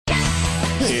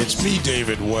Hey, it's me,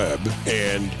 David Webb,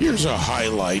 and here's a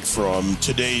highlight from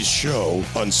today's show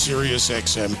on Sirius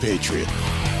XM Patriot.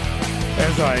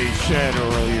 As I said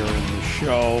earlier in the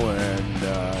show, and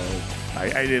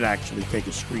I did actually take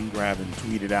a screen grab and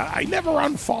tweet it out, I never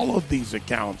unfollowed these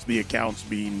accounts, the accounts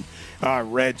being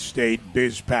Red State,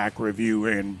 BizPac Review,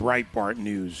 and Breitbart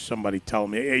News. Somebody tell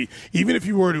me, hey, even if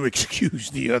you were to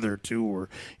excuse the other two, or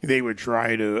they would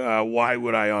try to, why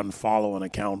would I unfollow an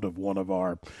account of one of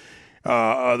our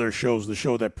other shows, the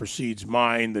show that precedes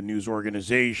mine, the news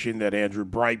organization that Andrew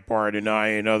Breitbart and I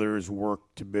and others work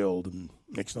to build? And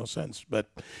makes no sense. But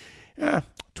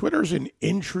Twitter's an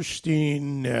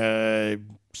interesting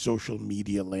social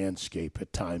media landscape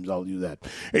at times. I'll do that.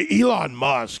 Elon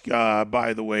Musk,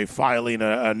 by the way, filing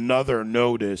another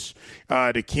notice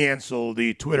to cancel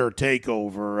the Twitter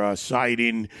takeover,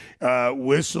 citing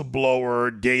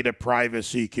whistleblower data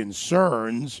privacy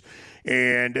concerns.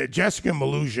 And Jessica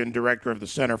Malusian, director of the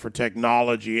Center for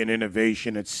Technology and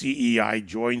Innovation at CEI,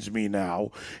 joins me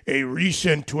now. A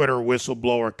recent Twitter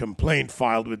whistleblower complaint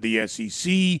filed with the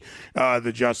SEC,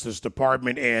 the Justice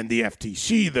Department, and the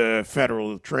FTC, the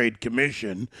Federal Trade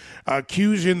Commission,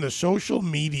 accusing the social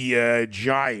media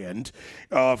giant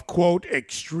of, quote,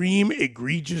 extreme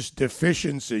egregious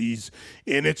deficiencies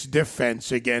in its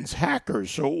defense against hackers.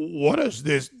 So what does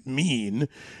this mean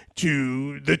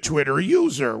to the Twitter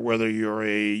user, whether you're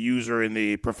a user in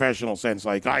the professional sense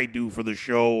like I do for the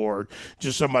show, or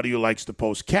just somebody who likes to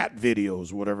post cat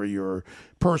videos, whatever your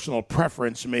personal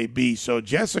preference may be? So,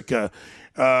 Jessica,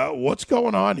 what's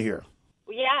going on here?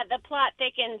 Yeah, the plot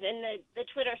thickens in the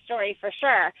Twitter story for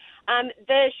sure.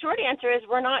 The short answer is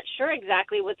we're not sure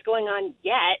exactly what's going on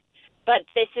yet, but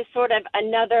this is sort of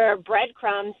another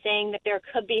breadcrumb saying that there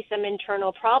could be some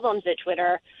internal problems at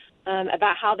Twitter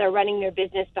about how they're running their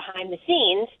business behind the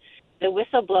scenes. The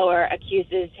whistleblower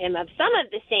accuses him of some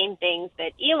of the same things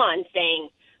that Elon's saying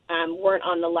weren't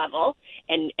on the level,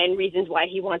 and reasons why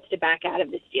he wants to back out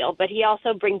of this deal. But he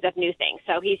also brings up new things.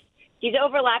 So he's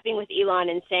overlapping with Elon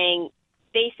and saying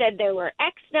they said there were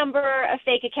X number of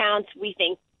fake accounts. We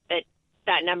think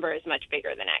that number is much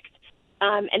bigger than X.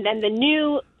 And then the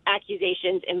new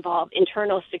accusations involve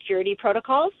internal security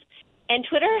protocols. And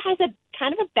Twitter has a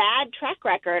kind of a bad track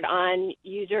record on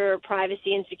user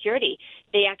privacy and security.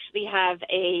 They actually have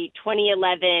a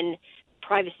 2011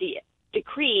 privacy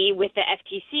decree with the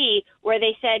FTC where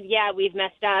they said, yeah, we've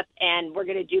messed up and we're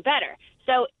going to do better.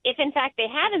 So if, in fact, they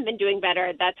haven't been doing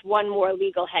better, that's one more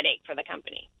legal headache for the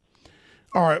company.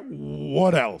 All right.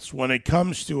 What else? When it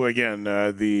comes to, again,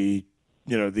 the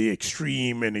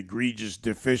extreme and egregious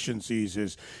deficiencies,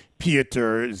 is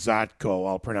Piotr Zatko,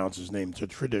 I'll pronounce his name the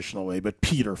traditional way, but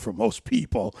Peter for most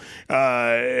people,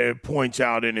 points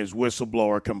out in his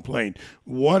whistleblower complaint.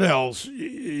 What else,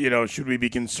 should we be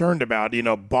concerned about?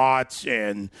 Bots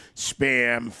and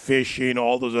spam, phishing,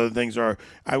 all those other things are,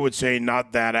 I would say,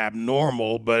 not that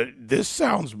abnormal, but this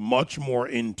sounds much more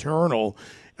internal.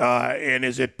 And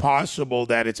is it possible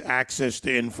that it's access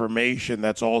to information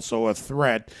that's also a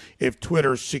threat if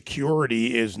Twitter's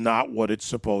security is not what it's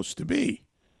supposed to be?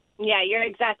 Yeah, you're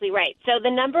exactly right. So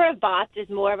the number of bots is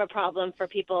more of a problem for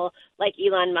people like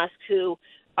Elon Musk who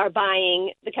are buying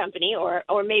the company or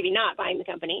maybe not buying the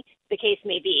company, the case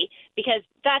may be, because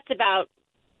that's about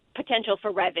potential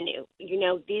for revenue.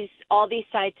 All these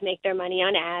sites make their money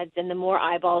on ads, and the more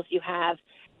eyeballs you have,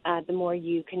 the more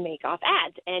you can make off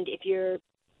ads. And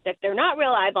if they're not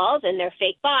real eyeballs and they're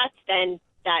fake bots, then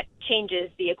that changes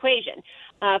the equation.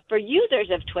 For users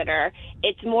of Twitter,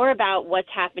 it's more about what's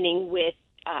happening with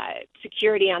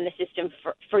security on the system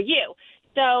for you.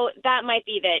 So that might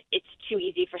be that it's too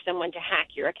easy for someone to hack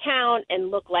your account and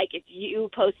look like it's you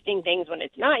posting things when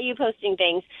it's not you posting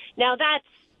things. Now, that's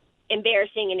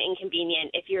embarrassing and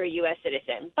inconvenient if you're a U.S.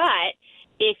 citizen. But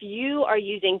if you are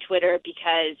using Twitter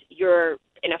because you're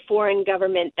in a foreign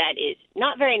government that is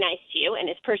not very nice to you and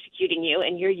is persecuting you,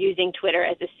 and you're using Twitter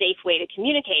as a safe way to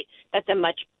communicate, that's a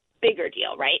much bigger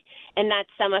deal, right? And that's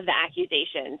some of the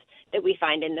accusations that we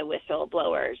find in the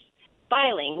whistleblowers'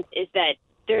 filings, is that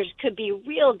there could be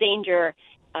real danger,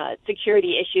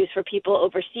 security issues for people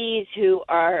overseas who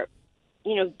are,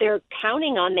 they're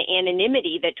counting on the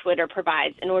anonymity that Twitter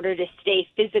provides in order to stay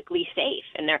physically safe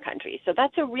in their countries. So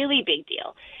that's a really big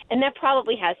deal. And that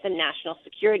probably has some national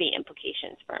security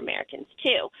implications for Americans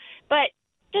too. But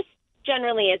just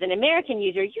generally as an American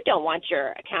user, you don't want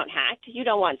your account hacked. You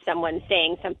don't want someone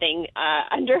saying something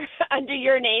under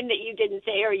your name that you didn't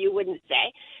say or you wouldn't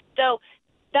say. So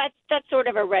that's sort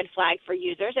of a red flag for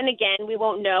users. And again, we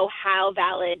won't know how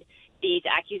valid these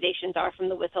accusations are from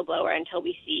the whistleblower until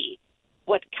we see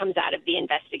what comes out of the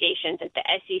investigations at the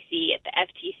SEC, at the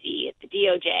FTC, at the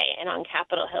DOJ, and on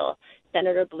Capitol Hill,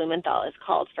 Senator Blumenthal has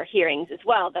called for hearings as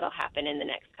well that'll happen in the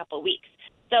next couple of weeks.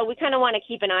 So we kind of want to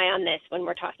keep an eye on this when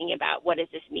we're talking about what does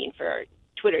this mean for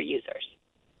Twitter users.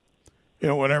 You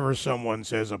know, whenever someone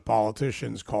says a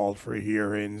politician's called for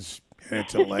hearings and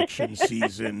it's election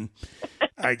season,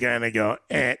 I kind of go,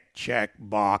 check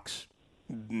box.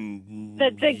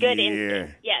 That's a good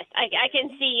instinct. Yes, I can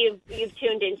see you've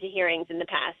tuned into hearings in the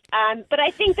past. But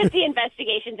I think that the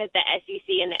investigations at the SEC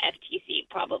and the FTC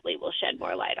probably will shed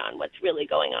more light on what's really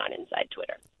going on inside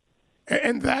Twitter.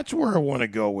 And that's where I want to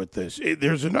go with this.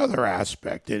 There's another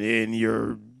aspect in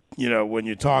your, when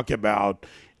you talk about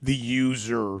the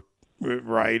user,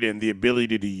 right, and the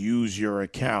ability to use your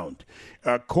account.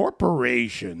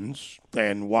 Corporations,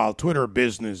 and while Twitter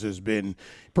Business has been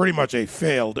pretty much a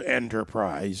failed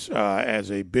enterprise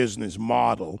as a business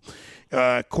model,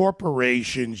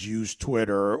 corporations use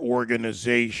Twitter,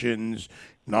 organizations,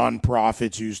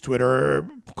 nonprofits use Twitter,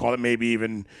 call it maybe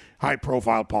even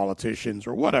high-profile politicians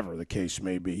or whatever the case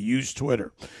may be, use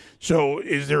Twitter. So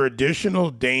is there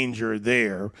additional danger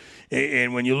there?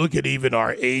 And when you look at even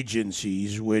our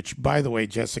agencies, which, by the way,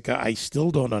 Jessica, I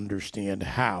still don't understand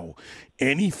how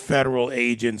any federal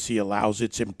agency allows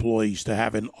its employees to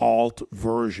have an alt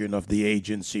version of the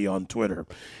agency on Twitter.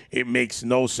 It makes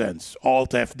no sense.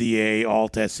 Alt FDA,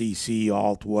 alt SEC,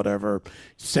 alt whatever,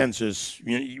 census,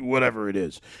 whatever it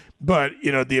is. But,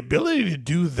 the ability to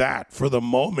do that for the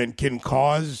moment can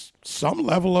cause some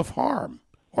level of harm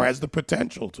or has the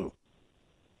potential to.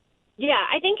 Yeah,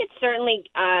 I think it certainly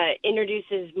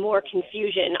introduces more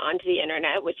confusion onto the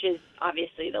internet, which is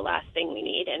obviously the last thing we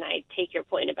need. And I take your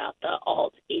point about the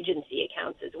alt agency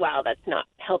accounts as well. That's not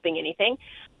helping anything.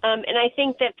 And I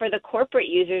think that for the corporate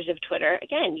users of Twitter,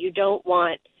 again, you don't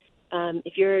want,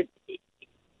 if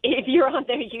you're on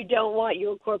there, you don't want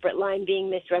your corporate line being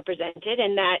misrepresented,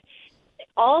 and that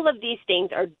all of these things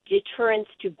are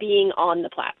deterrents to being on the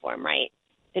platform, right?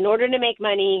 In order to make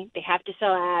money, they have to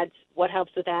sell ads. What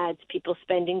helps with ads? People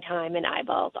spending time and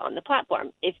eyeballs on the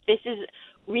platform. If this is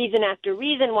reason after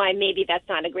reason why maybe that's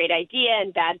not a great idea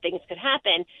and bad things could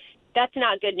happen, that's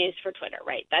not good news for Twitter,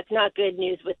 right? That's not good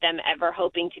news with them ever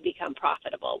hoping to become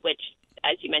profitable, which,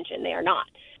 as you mentioned, they are not.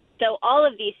 So all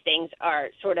of these things are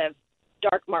sort of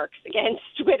dark marks against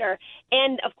Twitter.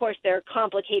 And, of course, they're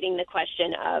complicating the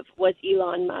question of, was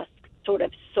Elon Musk sort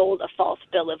of sold a false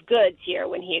bill of goods here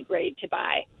when he agreed to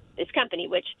buy this company,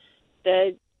 which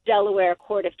the Delaware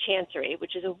Court of Chancery,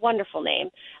 which is a wonderful name,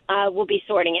 will be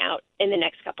sorting out in the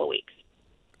next couple of weeks.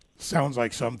 Sounds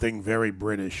like something very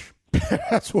British.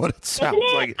 That's what it sounds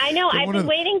like. I know. I've been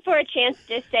waiting for a chance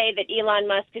to say that Elon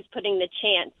Musk is putting the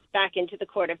chance back into the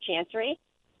Court of Chancery.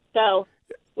 So,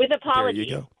 with apologies,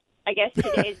 there you go. I guess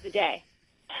today's the day.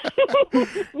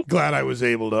 Glad I was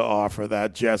able to offer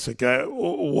that, Jessica.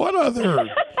 What other...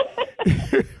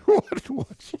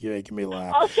 What's making me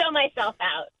laugh? I'll show myself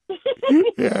out.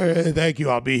 Yeah, thank you.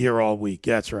 I'll be here all week.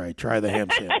 That's right. Try the ham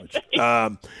sandwich.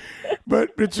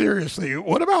 But seriously,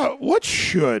 what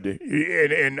should,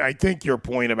 and I think your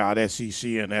point about SEC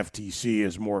and FTC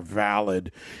is more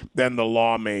valid than the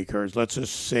lawmakers. Let's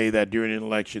just say that during an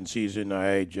election season,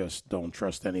 I just don't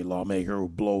trust any lawmaker who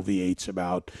bloviates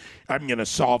about, I'm going to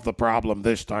solve the problem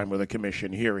this time with a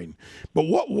commission hearing. But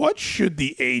what should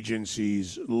the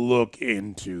agencies look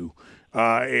into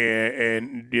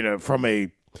and from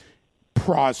a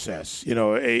process,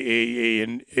 a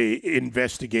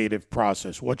investigative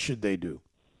process? What should they do?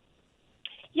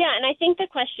 Yeah, and I think the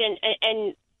question,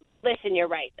 and listen, you're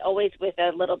right, always with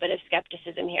a little bit of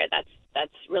skepticism here. That's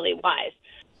really wise.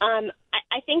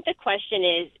 I think the question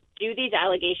is, do these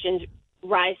allegations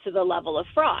rise to the level of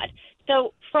fraud?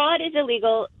 So fraud is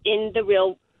illegal in the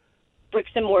real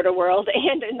bricks and mortar world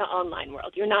and in the online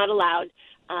world. You're not allowed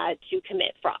to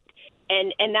commit fraud.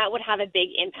 And that would have a big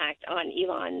impact on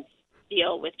Elon's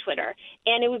deal with Twitter.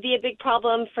 And it would be a big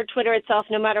problem for Twitter itself,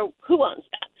 no matter who owns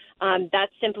that.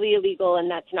 That's simply illegal,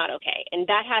 and that's not okay. And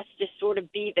that has to sort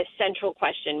of be the central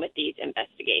question with these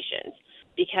investigations.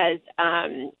 Because,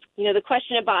 the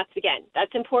question of bots, again,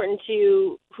 that's important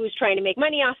to who's trying to make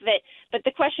money off of it. But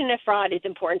the question of fraud is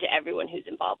important to everyone who's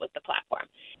involved with the platform.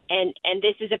 And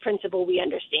this is a principle we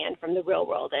understand from the real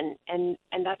world. And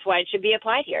that's why it should be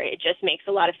applied here. It just makes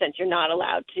a lot of sense. You're not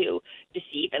allowed to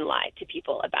deceive and lie to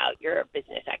people about your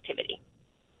business activity.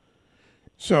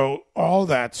 So all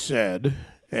that said,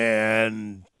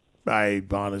 and I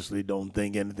honestly don't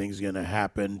think anything's going to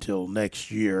happen till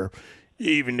next year.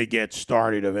 even to get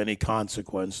started of any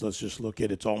consequence. Let's just look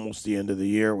at it's almost the end of the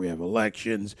year. We have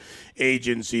elections.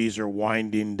 Agencies are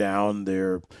winding down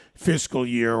their fiscal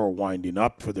year or winding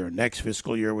up for their next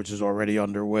fiscal year, which is already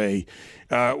underway.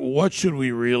 What should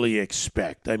we really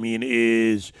expect? I mean,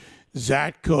 is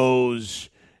Zatko's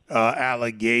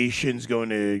allegations going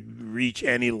to reach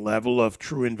any level of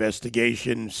true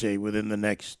investigation, say, within the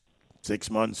next 6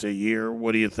 months, a year?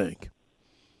 What do you think?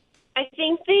 I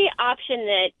think the option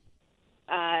that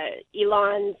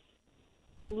Elon's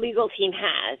legal team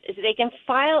has is they can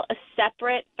file a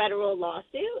separate federal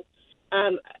lawsuit,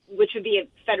 which would be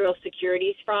a federal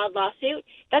securities fraud lawsuit.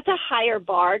 That's a higher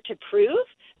bar to prove,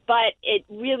 but it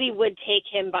really would take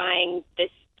him buying this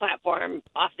platform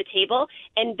off the table.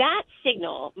 And that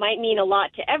signal might mean a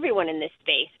lot to everyone in this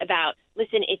space about,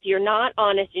 listen, if you're not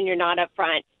honest and you're not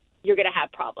upfront, you're going to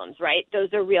have problems, right?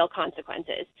 Those are real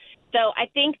consequences. So I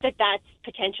think that that's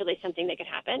potentially something that could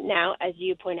happen. Now, as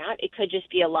you point out, it could just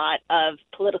be a lot of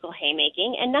political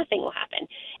haymaking and nothing will happen.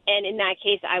 And in that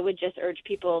case, I would just urge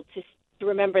people to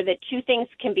remember that two things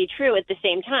can be true at the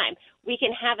same time. We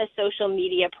can have a social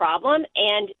media problem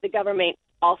and the government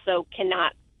also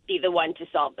cannot be the one to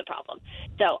solve the problem.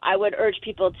 So I would urge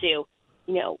people to,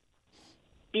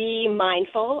 be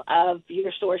mindful of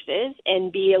your sources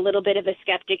and be a little bit of a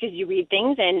skeptic as you read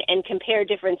things and compare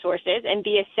different sources and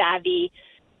be a savvy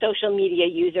social media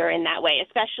user in that way,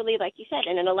 especially, like you said,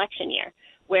 in an election year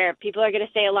where people are going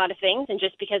to say a lot of things, and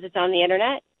just because it's on the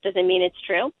internet doesn't mean it's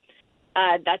true.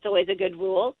 That's always a good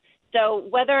rule. So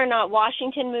whether or not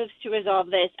Washington moves to resolve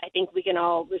this, I think we can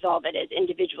all resolve it as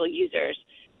individual users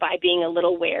by being a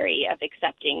little wary of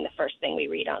accepting the first thing we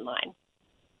read online.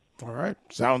 All right.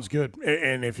 Sounds good.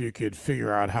 And if you could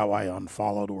figure out how I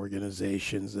unfollowed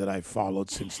organizations that I've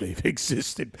followed since they've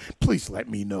existed, please let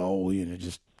me know.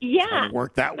 Just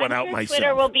work that one out myself.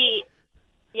 Twitter will be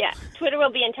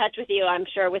in touch with you, I'm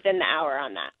sure, within the hour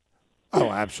on that.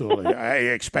 Oh, absolutely. I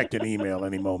expect an email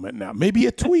any moment now. Maybe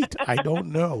a tweet. I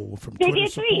don't know. From maybe Twitter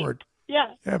support.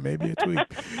 Yeah, maybe a tweet.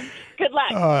 Good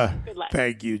luck. Good luck.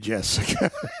 Thank you,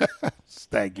 Jessica.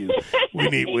 Thank you.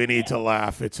 We need to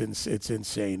laugh. It's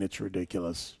insane. It's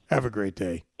ridiculous. Have a great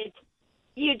day.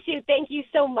 You too. Thank you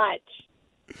so much.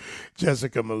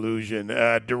 Jessica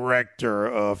Maluzhin, Director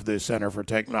of the Center for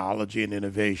Technology and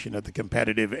Innovation at the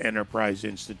Competitive Enterprise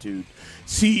Institute,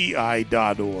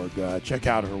 CEI.org. Check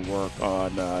out her work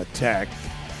on tech.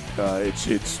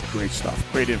 It's great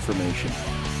stuff. Great information.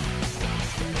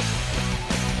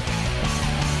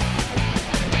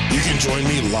 You can join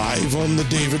me live on The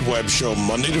David Webb Show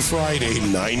Monday to Friday,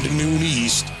 9 to noon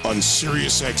East on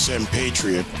SiriusXM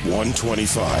Patriot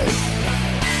 125.